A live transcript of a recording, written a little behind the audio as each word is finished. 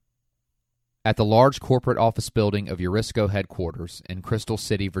At the large corporate office building of Eurisco headquarters in Crystal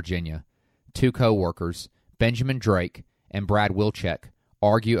City, Virginia, two co-workers, Benjamin Drake and Brad Wilczek,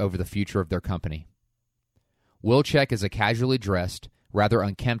 argue over the future of their company. Wilczek is a casually dressed, rather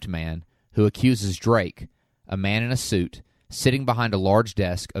unkempt man who accuses Drake, a man in a suit, sitting behind a large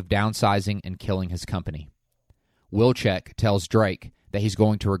desk, of downsizing and killing his company. Wilczek tells Drake that he's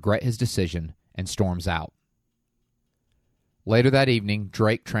going to regret his decision and storms out. Later that evening,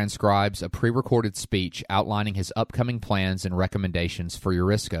 Drake transcribes a pre-recorded speech outlining his upcoming plans and recommendations for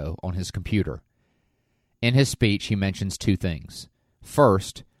Eurisco on his computer. In his speech, he mentions two things.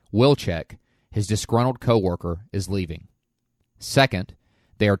 First, Wilczek, his disgruntled co-worker, is leaving. Second,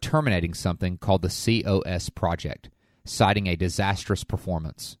 they are terminating something called the COS project, citing a disastrous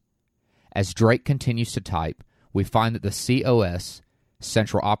performance. As Drake continues to type, we find that the COS,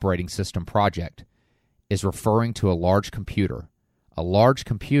 Central Operating System project, is referring to a large computer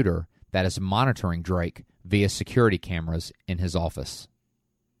that is monitoring Drake via security cameras in his office.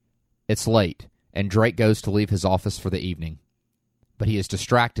 It's late, and Drake goes to leave his office for the evening, but he is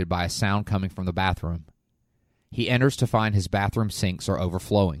distracted by a sound coming from the bathroom. He enters to find his bathroom sinks are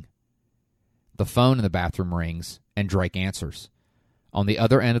overflowing. The phone in the bathroom rings, and Drake answers. On the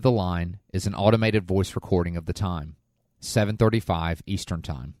other end of the line is an automated voice recording of the time, 7:35 Eastern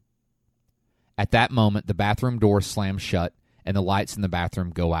Time. At that moment, the bathroom door slams shut, and the lights in the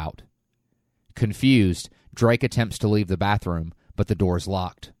bathroom go out. Confused, Drake attempts to leave the bathroom, but the door is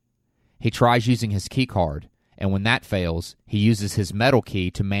locked. He tries using his key card, and when that fails, he uses his metal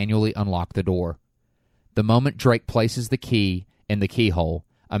key to manually unlock the door. The moment Drake places the key in the keyhole,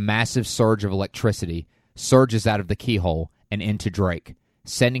 a massive surge of electricity surges out of the keyhole and into Drake,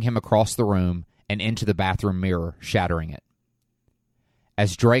 sending him across the room and into the bathroom mirror, shattering it.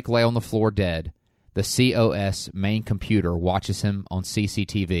 As Drake lay on the floor dead, the COS main computer watches him on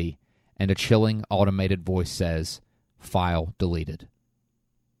CCTV, and a chilling automated voice says, "File deleted."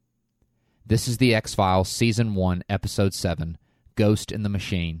 This is the X-Files Season 1, Episode 7, Ghost in the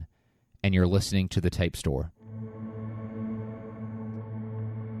Machine, and you're listening to The Tape Store.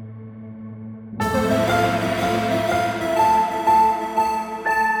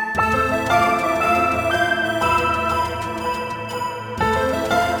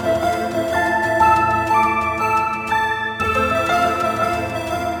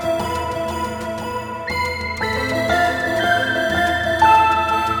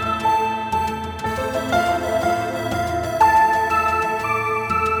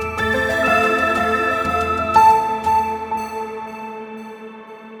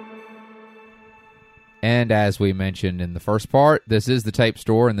 And as we mentioned in the first part, this is The Tape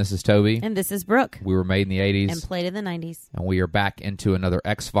Store, and this is Toby. And this is Brooke. We were made in the 80s. And played in the 90s. And we are back into another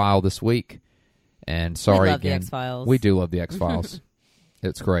X-File this week. And sorry we love again. The X-Files. We do love the X-Files.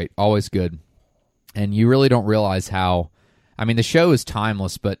 It's great. Always good. And you really don't realize how... I mean, the show is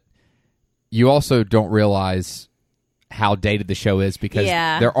timeless, but you also don't realize how dated the show is because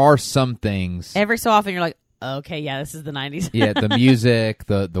there are some things... Every so often you're like, okay, yeah, this is the 90s. Yeah, the music,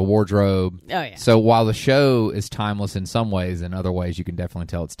 the wardrobe. Oh, yeah. So while the show is timeless in some ways, in other ways you can definitely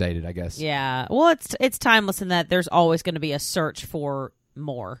tell it's dated, I guess. Yeah. Well, it's timeless in that there's always going to be a search for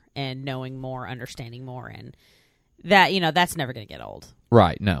more and knowing more, understanding more, and that, that's never going to get old.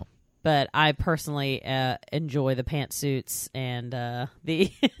 Right, no. But I personally enjoy the pantsuits and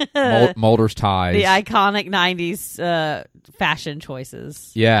the Mulder's ties, the iconic '90s fashion choices.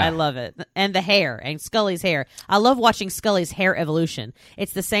 Yeah, I love it, and the hair and Scully's hair. I love watching Scully's hair evolution.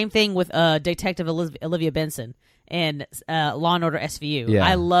 It's the same thing with Detective Olivia Benson and Law and Order SVU. Yeah.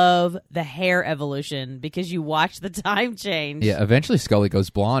 I love the hair evolution because you watch the time change. Yeah, eventually Scully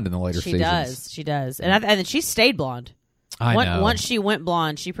goes blonde in the later seasons. She does, and then she stayed blonde. I know. Once she went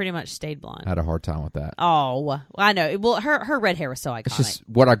blonde, she pretty much stayed blonde. I had a hard time with that. Oh, I know. Well, her red hair was so iconic. It's just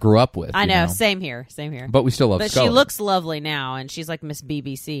what I grew up with. I know. Same here. But we still love Scully. But she looks lovely now, and she's like Miss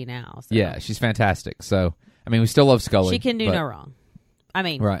BBC now. So. Yeah, she's fantastic. So, I mean, we still love Scully. She can do no wrong. I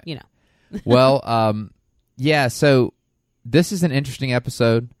mean, right. Well, yeah, so this is an interesting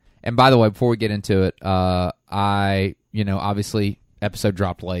episode. And by the way, before we get into it, obviously, episode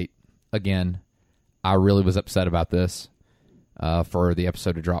dropped late. Again, I really was upset about this. For the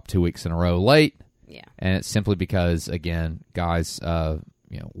episode to drop 2 weeks in a row late. Yeah. And it's simply because, again, guys,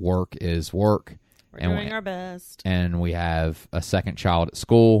 work is work. We're doing our best. And we have a second child at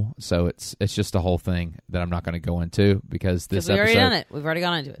school, so it's just a whole thing that I'm not going to go into because this episode... We've already done it. We've already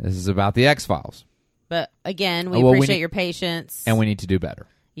gone into it. This is about the X-Files. But, again, we appreciate your patience. And we need to do better.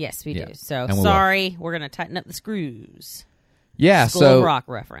 Yes, we do. So, sorry, we're going to tighten up the screws. Yeah, School of Rock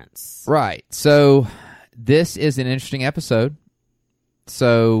reference. Right. So, this is an interesting episode.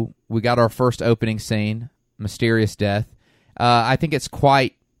 So we got our first opening scene, mysterious death. I think it's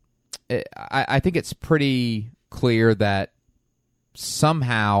quite. I think it's pretty clear that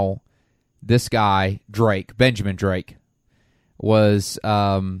somehow this guy Drake, Benjamin Drake, was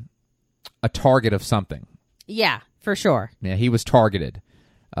a target of something. Yeah, for sure. Yeah, he was targeted.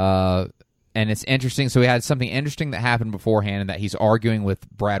 And it's interesting. So we had something interesting that happened beforehand, and that he's arguing with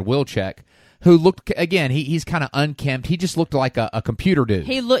Brad Wilczek, who looked, again, he's kind of unkempt. He just looked like a computer dude.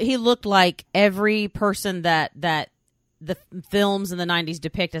 He looked like every person that the films in the 90s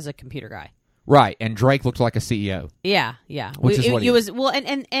depict as a computer guy. Right, and Drake looked like a CEO. Yeah. Which is what he was. Well,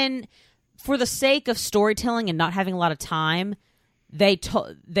 and for the sake of storytelling and not having a lot of time, they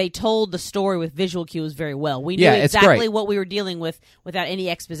told the story with visual cues very well. We knew exactly what we were dealing with without any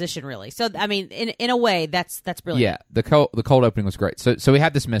exposition, really. So, I mean, in a way, that's brilliant. Yeah, the cold opening was great. So we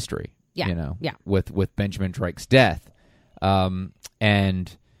had this mystery, yeah. with Benjamin Drake's death,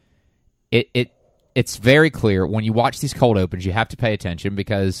 and it's very clear when you watch these cold opens, you have to pay attention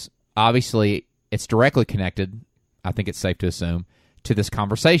because obviously it's directly connected. I think it's safe to assume to this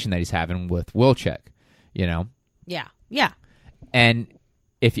conversation that he's having with Wilczek. Yeah. And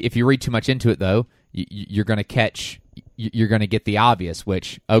if you read too much into it, though, you're going to get the obvious,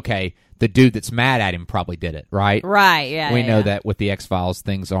 which, okay, the dude that's mad at him probably did it, right? Right, yeah. We know that with the X-Files,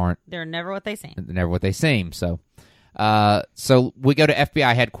 things aren't... They're never what they seem. Never what they seem. So we go to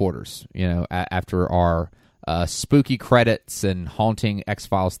FBI headquarters, after our spooky credits and haunting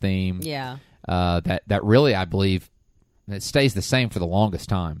X-Files theme. Yeah. That really, I believe... It stays the same for the longest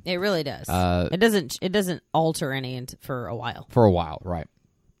time. It really does. It doesn't alter any for a while. For a while, right.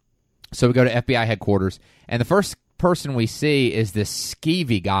 So we go to FBI headquarters, and the first person we see is this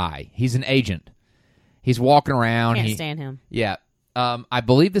skeevy guy. He's an agent. He's walking around. Can't stand him. Yeah. I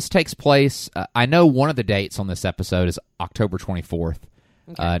believe this takes place, I know one of the dates on this episode is October 24th,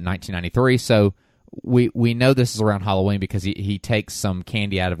 1993. So we know this is around Halloween because he takes some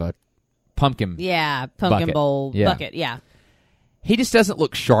candy out of a pumpkin bucket. Bowl bucket. Yeah. He just doesn't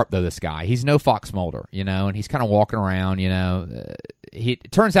look sharp, though, this guy. He's no Fox Mulder, and he's kind of walking around,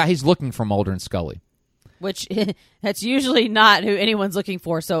 it turns out he's looking for Mulder and Scully. Which, that's usually not who anyone's looking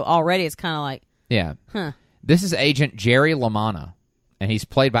for, so already it's kind of like... Yeah. Huh. This is Agent Jerry LaManna, and he's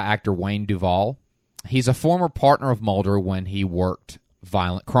played by actor Wayne Duvall. He's a former partner of Mulder when he worked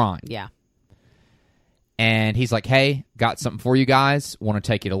Violent Crime. Yeah. And he's like, hey, got something for you guys. Want to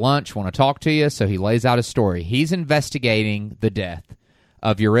take you to lunch. Want to talk to you. So he lays out his story. He's investigating the death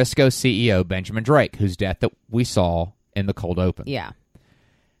of Eurisco CEO Benjamin Drake, whose death that we saw in the cold open. Yeah.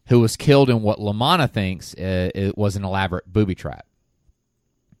 Who was killed in what LaManna thinks it was an elaborate booby trap.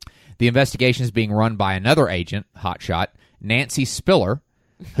 The investigation is being run by another agent, hotshot, Nancy Spiller,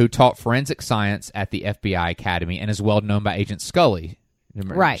 who taught forensic science at the FBI Academy and is well known by Agent Scully.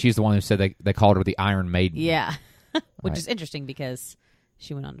 Right. She's the one who said they called her the Iron Maiden. Yeah. Which is interesting because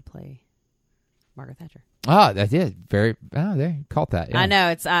she went on to play Margaret Thatcher. Oh, that is very... Oh, there, you caught that. Yeah. I know.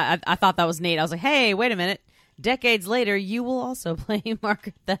 It's. I thought that was neat. I was like, hey, wait a minute. Decades later, you will also play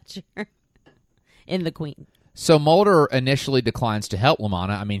Margaret Thatcher in The Queen. So Mulder initially declines to help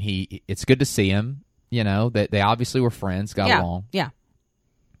LaManna. I mean, it's good to see him. They obviously were friends, got along. Yeah.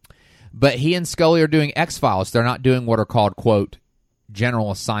 But he and Scully are doing X-Files. They're not doing what are called, quote,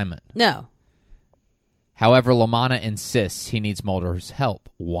 general assignment. No. However, LaManna insists he needs Mulder's help.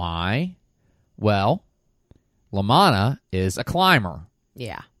 Why? Well, LaManna is a climber.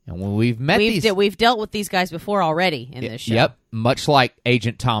 Yeah. And when we've dealt with these guys before already in this show. Yep. Much like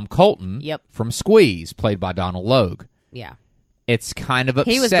Agent Tom Colton from Squeeze, played by Donald Logue. Yeah. It's kind of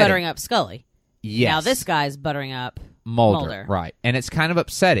upsetting. He was buttering up Scully. Yes. Now this guy's buttering up Mulder. Right. And it's kind of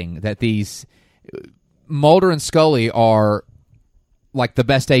upsetting that these Mulder and Scully are like the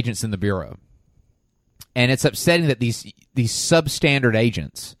best agents in the Bureau. And it's upsetting that these substandard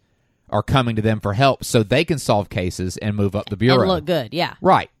agents are coming to them for help so they can solve cases and move up the Bureau. And look good, yeah.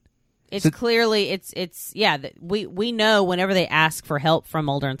 Right. It's clearly, we know whenever they ask for help from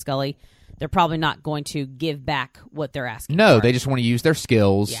Mulder and Scully, they're probably not going to give back what they're asking No, for. they just want to use their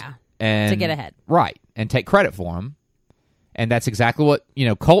skills. Yeah. And, to get ahead. Right. And take credit for them. And that's exactly what,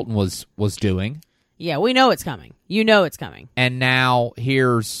 Colton was doing. Yeah, we know it's coming. You know it's coming. And now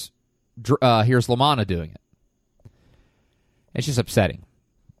here's LaManna doing it. It's just upsetting.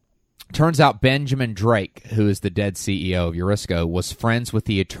 Turns out Benjamin Drake, who is the dead CEO of Eurisco, was friends with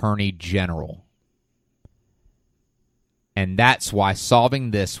the Attorney General. And that's why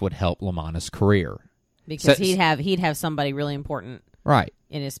solving this would help LaManna's career. Because he'd have somebody really important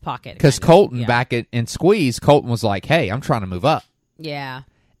in his pocket. Because Colton, back in Squeeze, Colton was like, hey, I'm trying to move up. Yeah.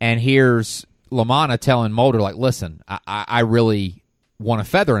 And here's LaManna telling Mulder, like, listen, I really want a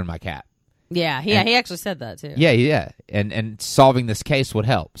feather in my cap. Yeah, he actually said that too. Yeah. And solving this case would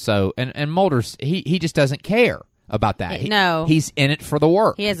help. So and Mulder's he just doesn't care about that. No. He's in it for the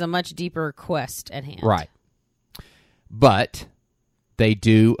work. He has a much deeper quest at hand. Right. But they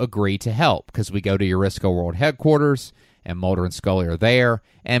do agree to help because we go to Eurisco World Headquarters and Mulder and Scully are there,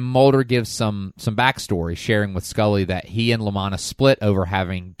 and Mulder gives some backstory, sharing with Scully that he and LaManna split over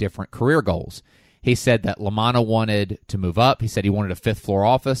having different career goals. He said that LaManna wanted to move up. He said he wanted a fifth-floor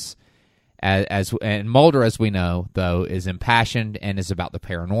office. And Mulder, as we know, though, is impassioned and is about the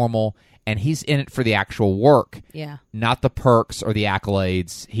paranormal, and he's in it for the actual work, not the perks or the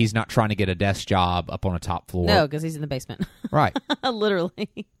accolades. He's not trying to get a desk job up on a top floor. No, because he's in the basement. Right. Literally.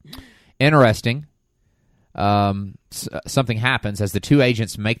 Interesting. Something happens as the two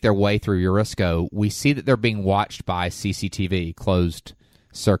agents make their way through Eurisco. We see that they're being watched by CCTV, closed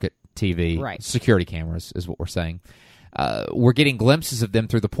circuit TV, security cameras is what we're saying. We're getting glimpses of them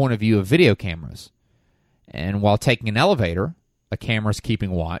through the point of view of video cameras. And while taking an elevator, a camera's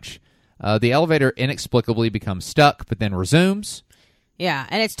keeping watch. The elevator inexplicably becomes stuck, but then resumes. Yeah,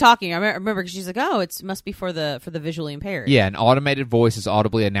 and it's talking. I remember because she's like, "Oh, it must be for the visually impaired." Yeah, an automated voice is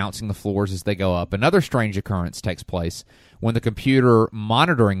audibly announcing the floors as they go up. Another strange occurrence takes place when the computer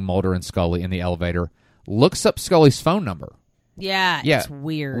monitoring Mulder and Scully in the elevator looks up Scully's phone number. Yeah, it's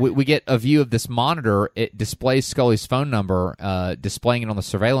weird. We get a view of this monitor. It displays Scully's phone number, displaying it on the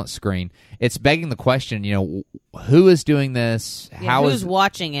surveillance screen. It's begging the question, who is doing this? Who's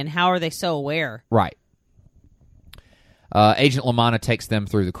watching, and how are they so aware? Right. Agent LaManna takes them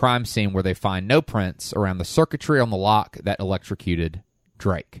through the crime scene where they find no prints around the circuitry on the lock that electrocuted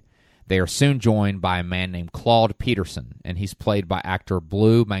Drake. They are soon joined by a man named Claude Peterson, and he's played by actor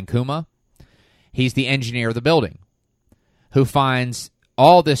Blue Mankuma. He's the engineer of the building, who finds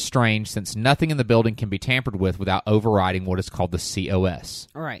all this strange since nothing in the building can be tampered with without overriding what is called the COS,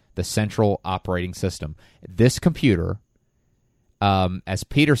 the Central Operating System. This computer, as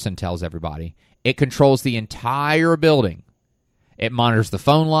Peterson tells everybody, it controls the entire building. It monitors the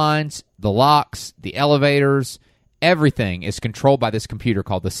phone lines, the locks, the elevators. Everything is controlled by this computer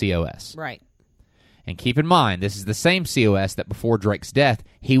called the COS. Right. And keep in mind, this is the same COS that before Drake's death,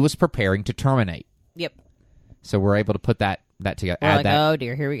 he was preparing to terminate. Yep. So we're able to put that together. We're like, oh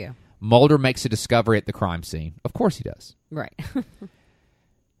dear, here we go. Mulder makes a discovery at the crime scene. Of course he does. Right.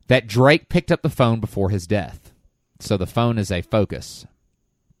 That Drake picked up the phone before his death. So the phone is a focus.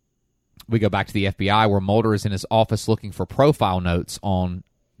 We go back to the FBI where Mulder is in his office looking for profile notes on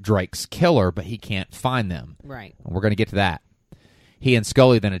Drake's killer, but he can't find them. Right. And we're going to get to that. He and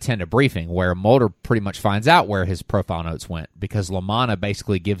Scully then attend a briefing where Mulder pretty much finds out where his profile notes went because LaManna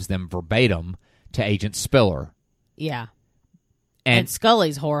basically gives them verbatim to Agent Spiller. Yeah. And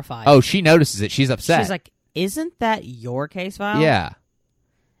Scully's horrified. Oh, she notices it. She's upset. She's like, isn't that your case file? Yeah.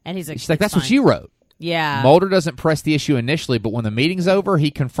 And he's like, she's like, that's fine. What you wrote. Yeah. Mulder doesn't press the issue initially, but when the meeting's over,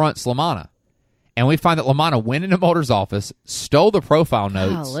 he confronts LaManna. And we find that LaManna went into Mulder's office, stole the profile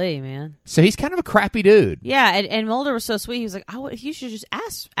notes. Golly, man. So he's kind of a crappy dude. Yeah, and Mulder was so sweet. He was like, you should just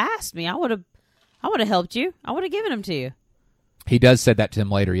ask me. I would have helped you. I would have given them to you. He does say that to him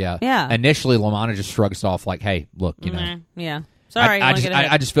later, yeah. Yeah. Initially, LaManna just shrugs it off like, hey, look, Yeah. Sorry.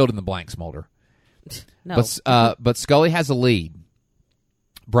 I just filled in the blanks, Mulder. No. But Scully has a lead.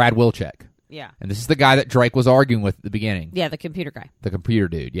 Brad Wilczek. Yeah. And this is the guy that Drake was arguing with at the beginning. Yeah, the computer guy. The computer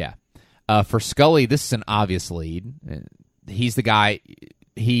dude, yeah. For Scully, this is an obvious lead. He's the guy,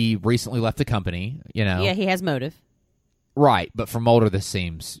 he recently left the company, Yeah, he has motive. Right, but for Mulder, this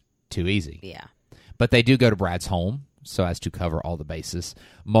seems too easy. Yeah. But they do go to Brad's home, so as to cover all the bases.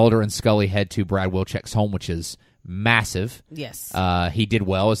 Mulder and Scully head to Brad Wilczek's home, which is massive. Yes. He did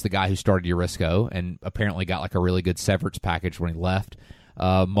well as the guy who started Eurisco and apparently got like a really good severance package when he left.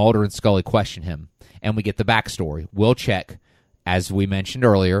 Mulder and Scully question him, and we get the backstory. Wilczek, as we mentioned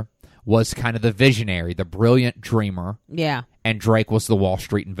earlier, was kind of the visionary, the brilliant dreamer. Yeah. And Drake was the Wall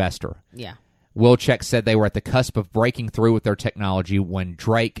Street investor. Yeah. Wilczek said they were at the cusp of breaking through with their technology when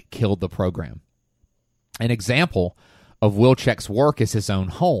Drake killed the program. An example of Wilczek's work is his own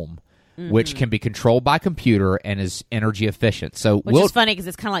home, which can be controlled by computer and is energy efficient. So which is funny because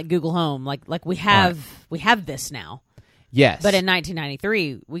it's kind of like Google Home. Like we have this now. Yes. But in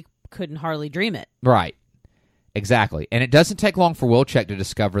 1993, we couldn't hardly dream it. Right. Exactly. And it doesn't take long for Wilczek to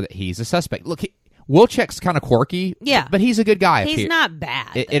discover that he's a suspect. Look, Wilczek's kind of quirky. Yeah. But he's a good guy. He's not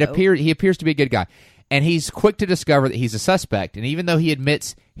bad. He appears to be a good guy. And he's quick to discover that he's a suspect. And even though he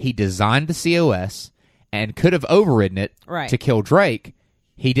admits he designed the COS and could have overridden it to kill Drake,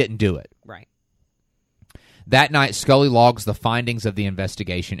 he didn't do it. Right. That night, Scully logs the findings of the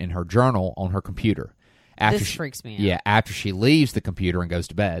investigation in her journal on her computer. This freaks me out. Yeah, after she leaves the computer and goes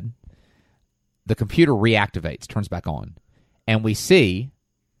to bed, the computer reactivates, turns back on, and we see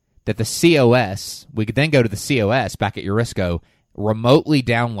that the COS, we could then go to the COS back at Eurisco, remotely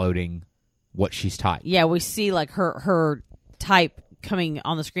downloading what she's typed. Yeah, we see like her type coming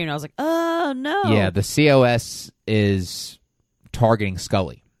on the screen. I was like, oh, no. Yeah, the COS is targeting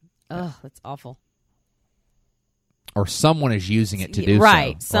Scully. Oh, that's awful. Or someone is using it to do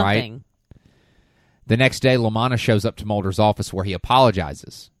right, so. Something. Right? The next day, LaManna shows up to Mulder's office where he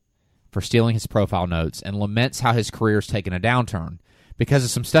apologizes for stealing his profile notes and laments how his career's taken a downturn because of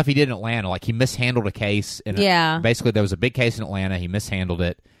some stuff he did in Atlanta. Like, he mishandled a case. Basically, there was a big case in Atlanta. He mishandled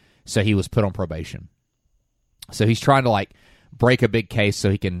it, so he was put on probation. So he's trying to, like, break a big case so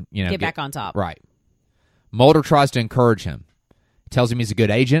he can, get back on top. Right. Mulder tries to encourage him. Tells him he's a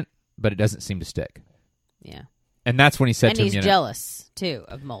good agent, but it doesn't seem to stick. Yeah. And that's when he said and to him, he's jealous, too,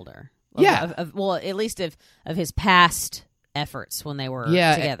 of Mulder. Yeah. Well, at least of his past efforts when they were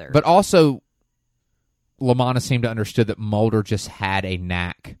together. But also, LaManna seemed to understood that Mulder just had a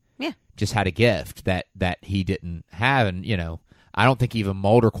knack. Yeah. Just had a gift that he didn't have. And, I don't think even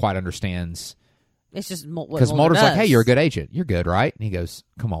Mulder quite understands. It's just what Mulder because Mulder's does. like, hey, you're a good agent. You're good, right? And he goes,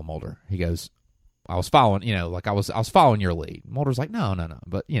 come on, Mulder. He goes, I was following, I was following your lead. Mulder's like, no.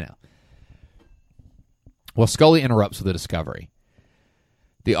 But, Well, Scully interrupts with a discovery.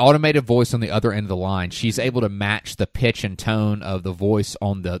 The automated voice on the other end of the line, she's able to match the pitch and tone of the voice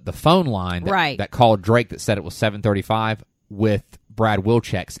on the phone line that called Drake that said it was 7:35 with Brad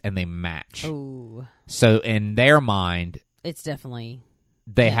Wilczek's, and they match. Ooh. So in their mind, it's definitely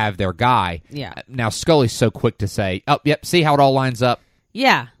they have their guy. Yeah. Now Scully's so quick to say, "Oh, yep, see how it all lines up."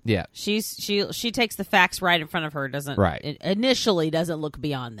 Yeah. Yeah. She takes the facts right in front of her. Initially doesn't look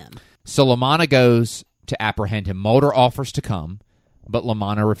beyond them. So LaManna goes to apprehend him. Mulder offers to come, but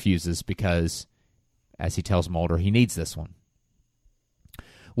LaManna refuses because, as he tells Mulder, he needs this one.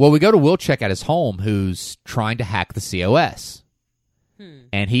 Well, we go to Wilczek at his home, who's trying to hack the COS.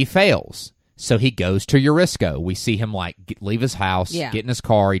 And he fails. So he goes to Eurisco. We see him leave his house, get in his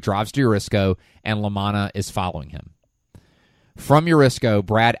car. He drives to Eurisco, and LaManna is following him. From Eurisco,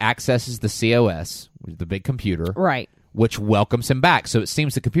 Brad accesses the COS, the big computer, right, which welcomes him back. So it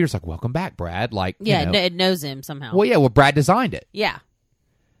seems the computer's like, welcome back, Brad. It knows him somehow. Well, Brad designed it. Yeah.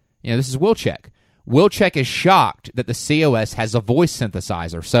 This is Wilczek. Wilczek is shocked that the COS has a voice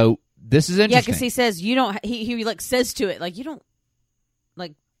synthesizer. So this is interesting. Yeah, because he says, you don't, he says to it, you don't,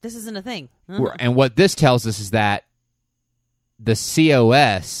 this isn't a thing. And what this tells us is that the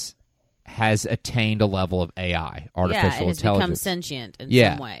COS has attained a level of AI, artificial intelligence. Yeah, it has become sentient in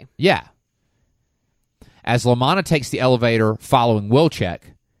some way. Yeah. As LaManna takes the elevator following Wilczek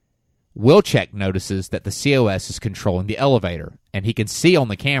notices that the COS is controlling the elevator, and he can see on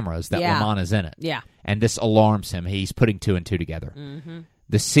the cameras that LaManna's in it. Yeah. And this alarms him. He's putting two and two together. Mm-hmm.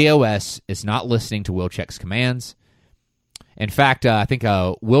 The COS is not listening to Wilczek's commands. In fact, I think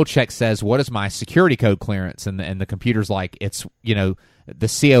Wilczek says, what is my security code clearance? And the computer's like, it's, the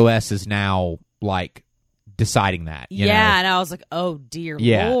COS is now, deciding that. You know? And I was like, oh, dear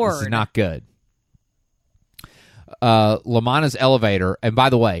Lord. This is not good. LaManna's elevator, and by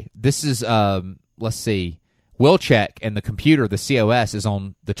the way, this is, let's see, Wilczek and the computer, the COS, is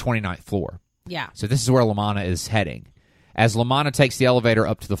on the 29th floor. Yeah. So this is where LaManna is heading. As LaManna takes the elevator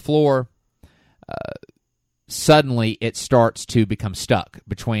up to the floor, suddenly it starts to become stuck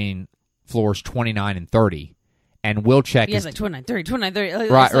between floors 29 and 30. And Wilczek is... 29, 30, 29, 30.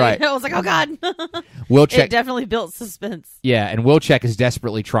 Right. I was like, oh, God. Wilczek... It definitely built suspense. Yeah, and Wilczek is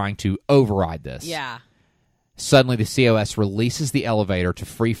desperately trying to override this. Yeah. Suddenly, the COS releases the elevator to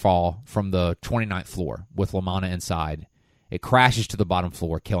free fall from the 29th floor with LaManna inside. It crashes to the bottom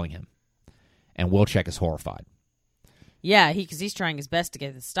floor, killing him. And Wilczek is horrified. Yeah, because he's trying his best to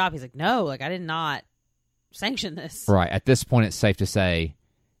get it to stop. He's like, no, I did not sanction this. Right. At this point, it's safe to say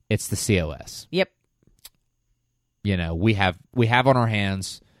it's the COS. Yep. We have on our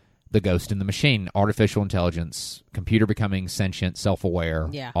hands the ghost in the machine, artificial intelligence, computer becoming sentient, self-aware,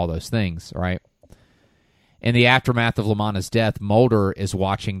 all those things, right? In the aftermath of LaManna's death, Mulder is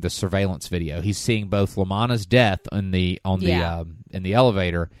watching the surveillance video. He's seeing both LaManna's death in the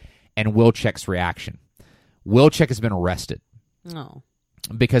elevator and Wilczek's reaction. Wilczek has been arrested. Oh.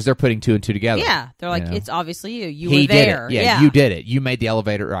 Because they're putting two and two together. Yeah, they're like, it's obviously you. You were there. Did it. Yeah, you did it. You made the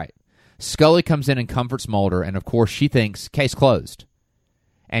elevator right. Scully comes in and comforts Mulder, and of course she thinks case closed.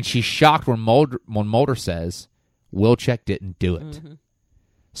 And she's shocked when Mulder says Wilczek didn't do it. Mm-hmm.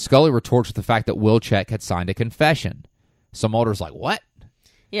 Scully retorts with the fact that Wilczek had signed a confession. So Mulder's like, what?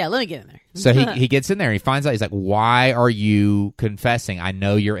 Yeah, let me get in there. So he gets in there. He finds out. He's like, why are you confessing? I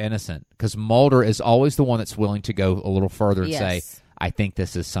know you're innocent. Because Mulder is always the one that's willing to go a little further and say, I think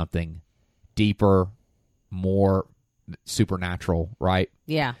this is something deeper, more supernatural, right?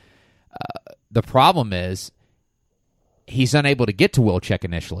 Yeah. The problem is he's unable to get to Wilczek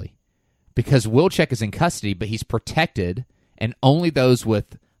initially because Wilczek is in custody, but he's protected, and only those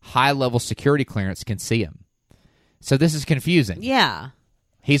with high-level security clearance can see him. So this is confusing. Yeah.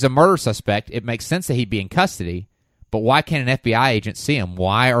 He's a murder suspect. It makes sense that he'd be in custody, but why can't an FBI agent see him?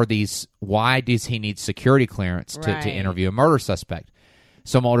 Why does he need security clearance to interview a murder suspect?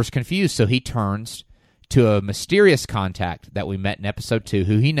 So Mulder's confused, so he turns to a mysterious contact that we met in episode 2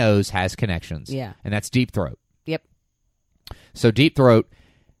 who he knows has connections. Yeah. And that's Deep Throat. Yep. So Deep Throat,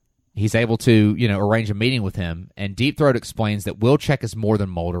 he's able to, arrange a meeting with him, and Deep Throat explains that Wilczek is more than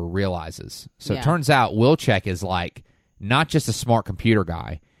Mulder realizes. So it turns out Wilczek is like not just a smart computer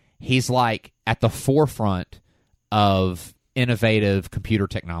guy. He's like at the forefront of innovative computer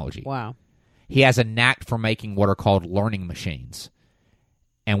technology. Wow. He has a knack for making what are called learning machines.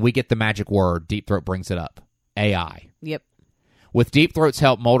 And we get the magic word. Deep Throat brings it up. AI. Yep. With Deep Throat's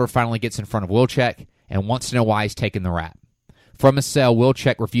help, Mulder finally gets in front of Wilczek and wants to know why he's taking the rap. From his cell,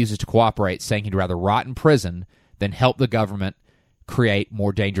 Wilczek refuses to cooperate, saying he'd rather rot in prison than help the government create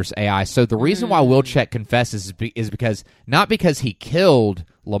more dangerous AI. So the reason why Wilczek confesses is because not because he killed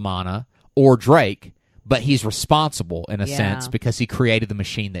LaManna or Drake, but he's responsible in a sense because he created the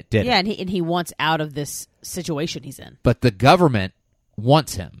machine that did it. Yeah, and he wants out of this situation he's in. But the government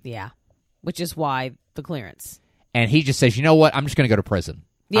wants him. Yeah, which is why the clearance. And he just says, you know what, I'm just going to go to prison.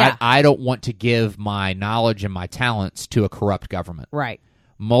 Yeah. I don't want to give my knowledge and my talents to a corrupt government. Right.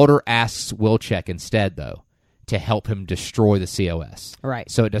 Mulder asks Wilczek instead, though, to help him destroy the COS. Right.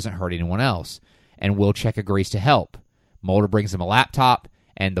 So it doesn't hurt anyone else. And Wilczek agrees to help. Mulder brings him a laptop,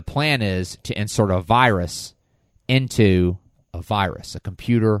 and the plan is to insert a virus into a virus, a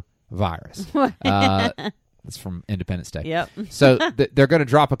computer virus. That's from Independence Day. Yep. So they're going to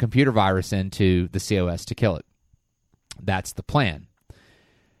drop a computer virus into the COS to kill it. That's the plan.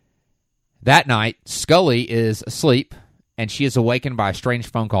 That night, Scully is asleep, and she is awakened by a strange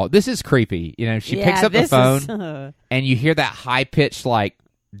phone call. This is creepy. She picks up the phone, and you hear that high-pitched,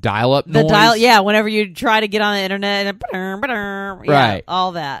 dial-up noise. Whenever you try to get on the internet, right,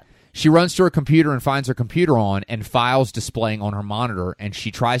 all that. She runs to her computer and finds her computer on and files displaying on her monitor, and she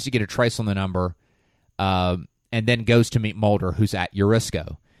tries to get a trace on the number, and then goes to meet Mulder, who's at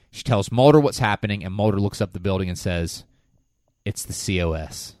Eurisco. She tells Mulder what's happening, and Mulder looks up the building and says, "It's the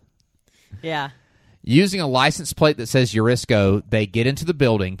COS." Yeah. Using a license plate that says Eurisco, they get into the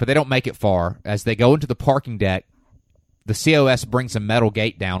building, but they don't make it far. As they go into the parking deck, the COS brings a metal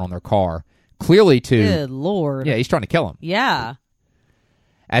gate down on their car, clearly to... Good Lord. Yeah, he's trying to kill them. Yeah.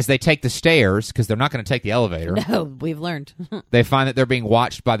 As they take the stairs, because they're not going to take the elevator... No, we've learned. They find that they're being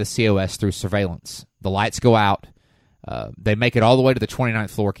watched by the COS through surveillance. The lights go out. They make it all the way to the 29th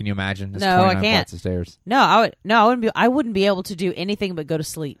floor. Can you imagine? It's no, I can't. Flights of stairs. No, I wouldn't be able to do anything but go to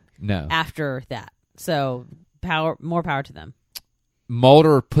sleep. No. After that. So, more power to them.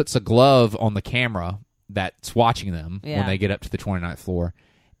 Mulder puts a glove on the camera that's watching them when they get up to the 29th floor,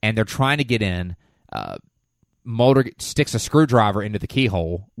 and they're trying to get in. Mulder sticks a screwdriver into the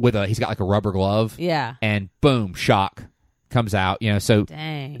keyhole he's got a rubber glove. Yeah. And boom, shock comes out. So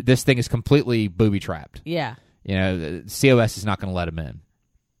dang. This thing is completely booby-trapped. Yeah. The COS is not going to let him in.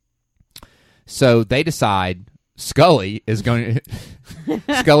 So they decide Scully is going to...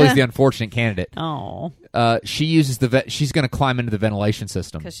 Scully's the unfortunate candidate. Oh. She uses she's going to climb into the ventilation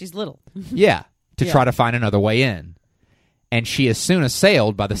system. Because she's little. Yeah. To try to find another way in. And she is soon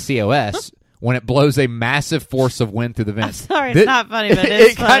assailed by the COS when it blows a massive force of wind through the vents. I'm sorry, it's not funny, but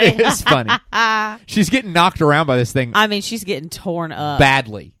it's funny. It kind of is funny. She's getting knocked around by this thing. I mean, she's getting torn up.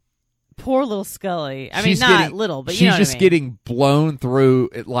 Badly. Poor little Scully. I mean, not little, but you know what I mean. She's just getting blown through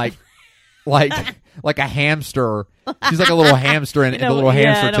it like a hamster. She's like a little hamster in a little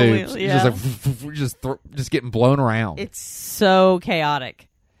hamster tube. She's just getting blown around. It's so chaotic.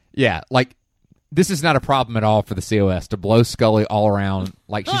 Yeah, this is not a problem at all for the COS to blow Scully all around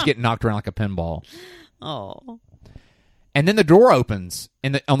like she's getting knocked around like a pinball. Oh. And then the door opens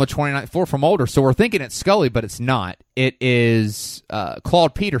on the 29th floor from Mulder, so we're thinking it's Scully, but it's not. It is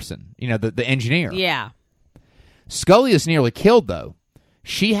Claude Peterson, the engineer. Yeah. Scully is nearly killed, though.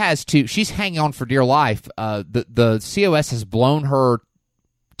 She's hanging on for dear life. The COS has blown her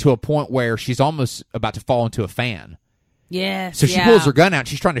to a point where she's almost about to fall into a fan. Yes. So she pulls her gun out.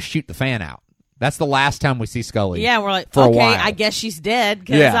 She's trying to shoot the fan out. That's the last time we see Scully. Yeah, we're like, for okay, a while. I guess she's dead.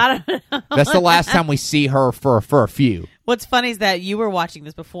 Yeah. I don't know. That's the last time we see her for a few. What's funny is that you were watching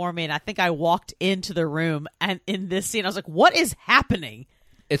this before me, and I think I walked into the room, and in this scene, I was like, what is happening?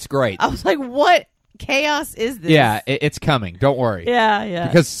 It's great. I was like, what chaos is this? Yeah, it's coming. Don't worry. Yeah.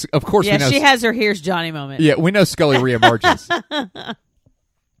 Because, of course, we know... she has her Here's Johnny moment. Yeah, we know Scully reemerges.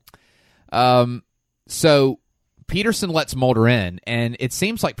 So Peterson lets Mulder in, and it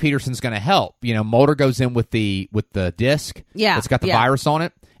seems like Peterson's going to help. You know, Mulder goes in with the disc that's got the virus on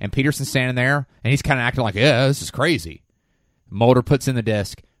it, and Peterson's standing there, and he's kind of acting like, yeah, this is crazy. Mulder puts in the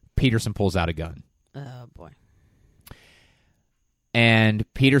disc. Peterson pulls out a gun. Oh, boy. And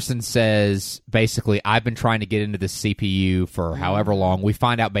Peterson says, basically, I've been trying to get into this CPU for however long. We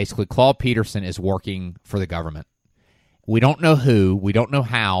find out, basically, Claude Peterson is working for the government. We don't know who, we don't know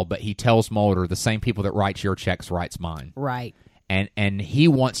how, but he tells Mulder, the same people that writes your checks writes mine. Right. And he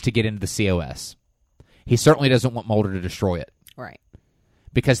wants to get into the COS. He certainly doesn't want Mulder to destroy it. Right.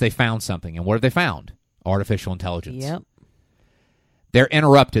 Because they found something. And what have they found? Artificial intelligence. Yep. They're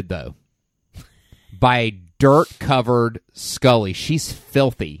interrupted, though, by a dirt-covered Scully. She's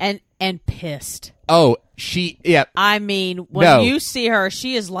filthy. And pissed. Oh, yeah. I mean, when you see her,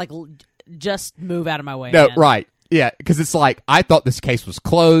 she is like, just move out of my way. No, man. Right. Yeah, because it's like, I thought this case was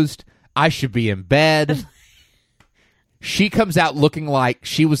closed. I should be in bed. She comes out looking like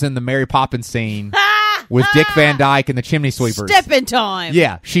she was in the Mary Poppins scene with Dick Van Dyke and the Chimney Sweepers. Step in time.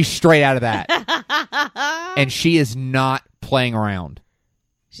 Yeah, she's straight out of that. And she is not playing around.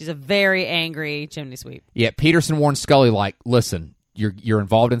 She's a very angry chimney sweep. Yeah, Peterson warns Scully, like, listen, you're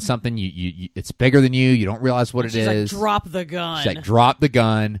involved in something. You it's bigger than you. You don't realize what it is. She's like, drop the gun. She's like, drop the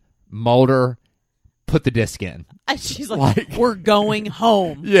gun. Mulder, put the disc in. And she's like, we're going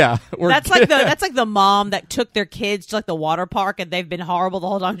home. Yeah. That's like the mom that took their kids to like the water park and they've been horrible the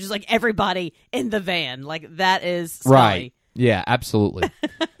whole time. Just like everybody in the van. Like that is Scully. Right. Yeah, absolutely.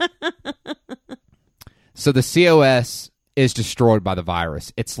 So the COS is destroyed by the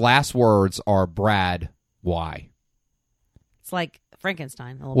virus. Its last words are, Brad, why? It's like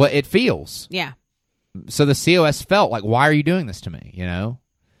Frankenstein. Well, it feels. Yeah. So the COS felt like, why are you doing this to me? You know?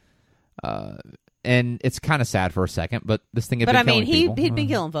 And it's kind of sad for a second, but this thing had been killing people. He'd been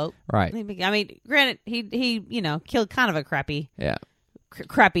killing folk. Right. Granted, he killed kind of a crappy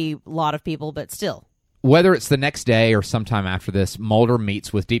lot of people, but still. Whether it's the next day or sometime after this, Mulder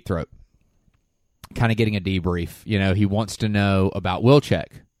meets with Deep Throat, kind of getting a debrief. You know, he wants to know about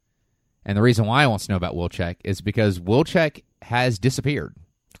Wilczek. And the reason why he wants to know about Wilczek is because Wilczek has disappeared.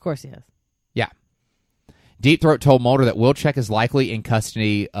 Of course he has. Yeah. Deep Throat told Mulder that Wilczek is likely in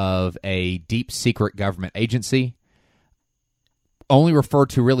custody of a deep secret government agency, only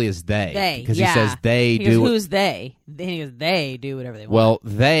referred to really as they. Because he says they do. Who's they? He goes, they do whatever they want. Well,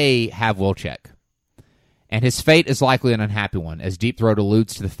 they have Wilczek. And his fate is likely an unhappy one, as Deep Throat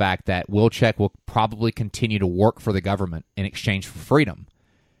alludes to the fact that Wilczek will probably continue to work for the government in exchange for freedom.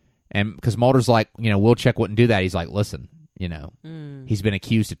 And because Mulder's like, Wilczek wouldn't do that. He's like, listen, he's been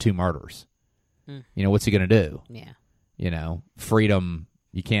accused of 2 murders. What's he going to do? Yeah. Freedom,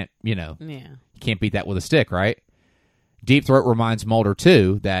 you can't, you can't beat that with a stick, right? Deep Throat reminds Mulder,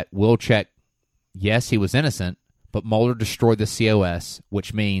 too, that Wilczek, yes, he was innocent, but Mulder destroyed the COS,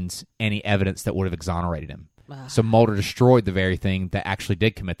 which means any evidence that would have exonerated him. So Mulder destroyed the very thing that actually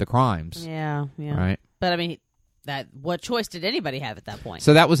did commit the crimes. Yeah. Right? But, I mean, what choice did anybody have at that point?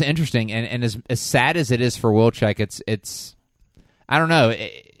 So that was interesting, and as sad as it is for Wilczek, it's I don't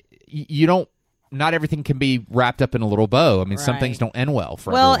know, not everything can be wrapped up in a little bow. I mean, some things don't end well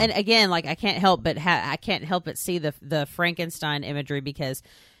for everyone. And again, like I can't help but see the Frankenstein imagery, because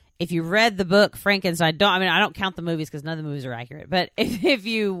if you read the book Frankenstein, I don't count the movies because none of the movies are accurate. But if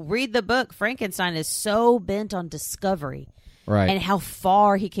you read the book, Frankenstein is so bent on discovery, right, and how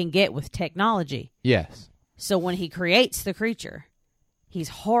far he can get with technology. Yes. So when he creates the creature, he's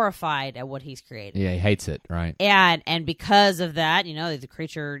horrified at what he's created. Yeah, he hates it, right? And because of that, the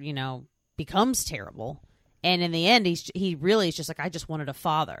creature, becomes terrible, and in the end he really is just like, I just wanted a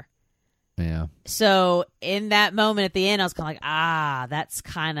father. Yeah. So in that moment at the end, I was kind of like, that's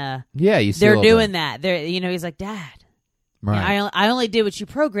kind of, you see they're doing that. They're he's like, Dad, right? I only did what you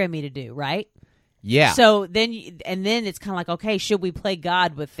programmed me to do, right? Yeah. So then it's kind of like, okay, should we play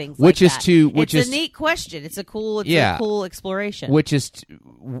God with things which like is that? It's a neat question. It's a cool exploration.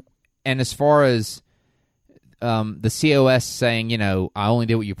 And as far as the COS saying, I only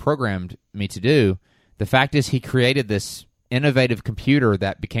did what you programmed me to do, the fact is he created this innovative computer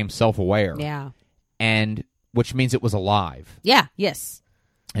that became self-aware. Yeah. And which means it was alive. Yeah, yes.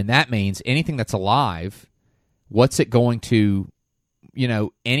 And that means anything that's alive, what's it going to,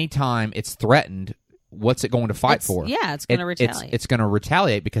 anytime it's threatened, what's it going to fight for? Yeah, it's going to retaliate. It's going to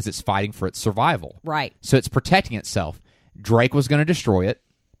retaliate because it's fighting for its survival. Right. So it's protecting itself. Drake was going to destroy it,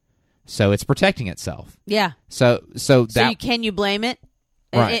 so it's protecting itself. Yeah. So can you blame it?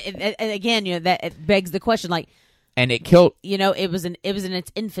 Right. And again, that it begs the question, like, and it killed. It was in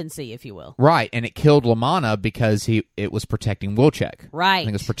its infancy, if you will. Right, and it killed Lamanna because it was protecting Wilczek. Right. I think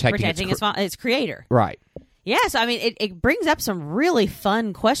it was protecting its creator. Right. Yeah, so I mean, it brings up some really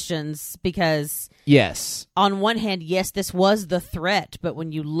fun questions because yes, on one hand, yes, this was the threat, but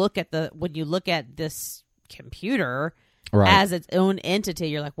when you look at this computer as its own entity,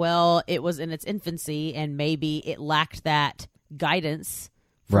 you're like, well, it was in its infancy, and maybe it lacked that guidance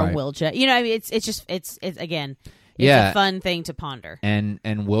from Wilczek. I mean, it's again, it's a fun thing to ponder. And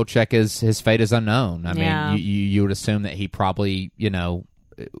Wilczek his fate is unknown. I mean, you would assume that he probably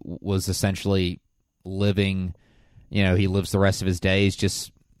was essentially living, he lives the rest of his days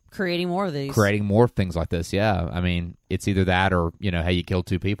just creating more of these, creating more things like this. Yeah, I mean, it's either that or how you kill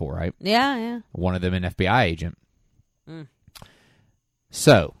two people, right? Yeah. One of them an FBI agent.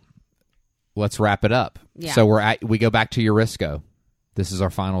 So let's wrap it up. Yeah. So we go back to Eurisco. This is our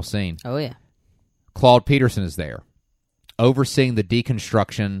final scene. Oh yeah. Claude Peterson is there, overseeing the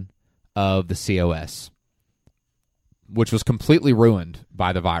deconstruction of the COS, which was completely ruined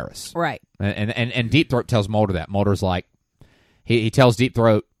by the virus. Right. And Deep Throat tells Mulder that. Mulder's like, he tells Deep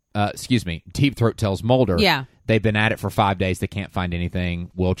Throat, Deep Throat tells Mulder, they've been at it for 5 days, they can't find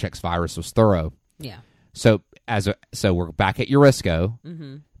anything. Wilczek's virus was thorough. Yeah. So we're back at Eurisco.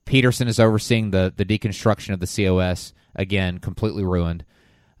 Mm-hmm. Peterson is overseeing the deconstruction of the COS, again, completely ruined.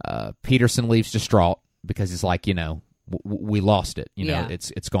 Peterson leaves distraught because he's like, we lost it.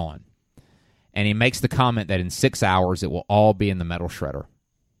 It's gone. And he makes the comment that in 6 hours it will all be in the metal shredder.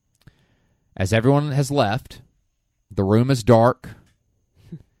 As everyone has left, the room is dark,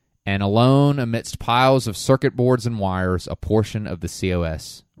 and alone amidst piles of circuit boards and wires, a portion of the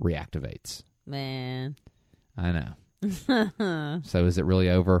COS reactivates. Man. I know. So is it really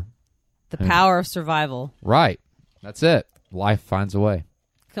over? The power of survival. Right. That's it. Life finds a way.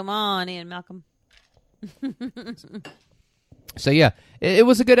 Come on, Ian Malcolm. So yeah, it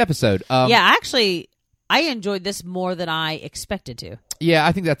was a good episode. Actually, I enjoyed this more than I expected to. Yeah,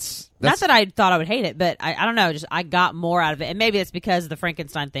 I think that's not that I thought I would hate it, but I don't know. Just I got more out of it, and maybe it's because the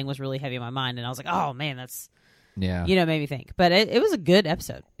Frankenstein thing was really heavy in my mind, and I was like, oh man, that's made me think. But it was a good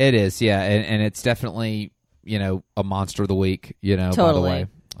episode. It is, yeah, and it's definitely a monster of the week. Totally. By the way,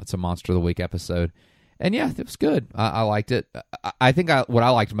 it's a monster of the week episode. And yeah, it was good. I liked it. I think what I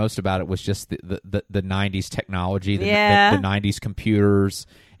liked most about it was just the 90s technology, the 90s computers.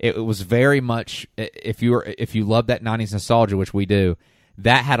 It was very much, if you love that 90s nostalgia, which we do,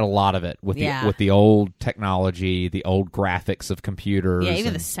 that had a lot of it with the old technology, the old graphics of computers. Yeah,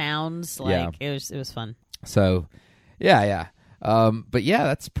 even the sounds. It was fun. So, yeah. But yeah,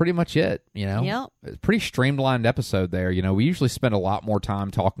 that's pretty much it. Yep. It's a pretty streamlined episode there. We usually spend a lot more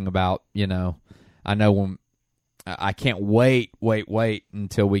time talking about, I know when I can't wait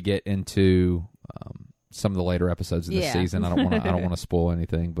until we get into some of the later episodes of this season. I don't want to spoil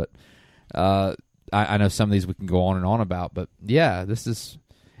anything, but I know some of these we can go on and on about. But yeah,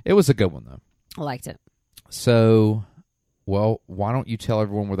 it was a good one though. I liked it. So, well, why don't you tell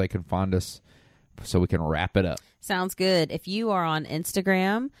everyone where they can find us so we can wrap it up? Sounds good. If you are on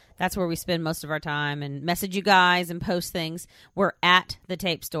Instagram, that's where we spend most of our time and message you guys and post things. We're at The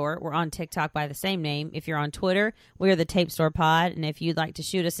Tape Store. We're on TikTok by the same name. If you're on Twitter, we are The Tape Store Pod. And if you'd like to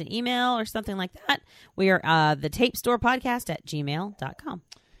shoot us an email or something like that, we are The Tape Store Podcast at gmail.com.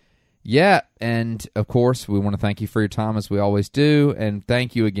 Yeah, and of course, we want to thank you for your time as we always do, and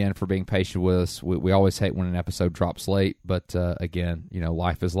thank you again for being patient with us. We always hate when an episode drops late, but again,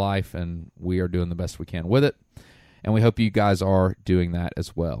 life is life, and we are doing the best we can with it, and we hope you guys are doing that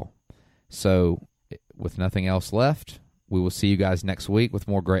as well. So, with nothing else left, we will see you guys next week with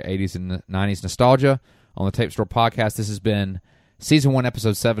more great 80s and 90s nostalgia on the Tape Store Podcast. This has been Season 1,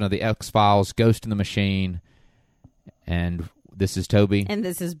 Episode 7 of The X-Files, Ghost in the Machine, and this is Toby. And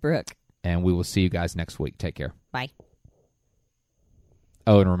this is Brooke. And we will see you guys next week. Take care. Bye.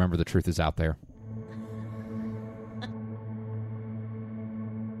 Oh, and remember, the truth is out there.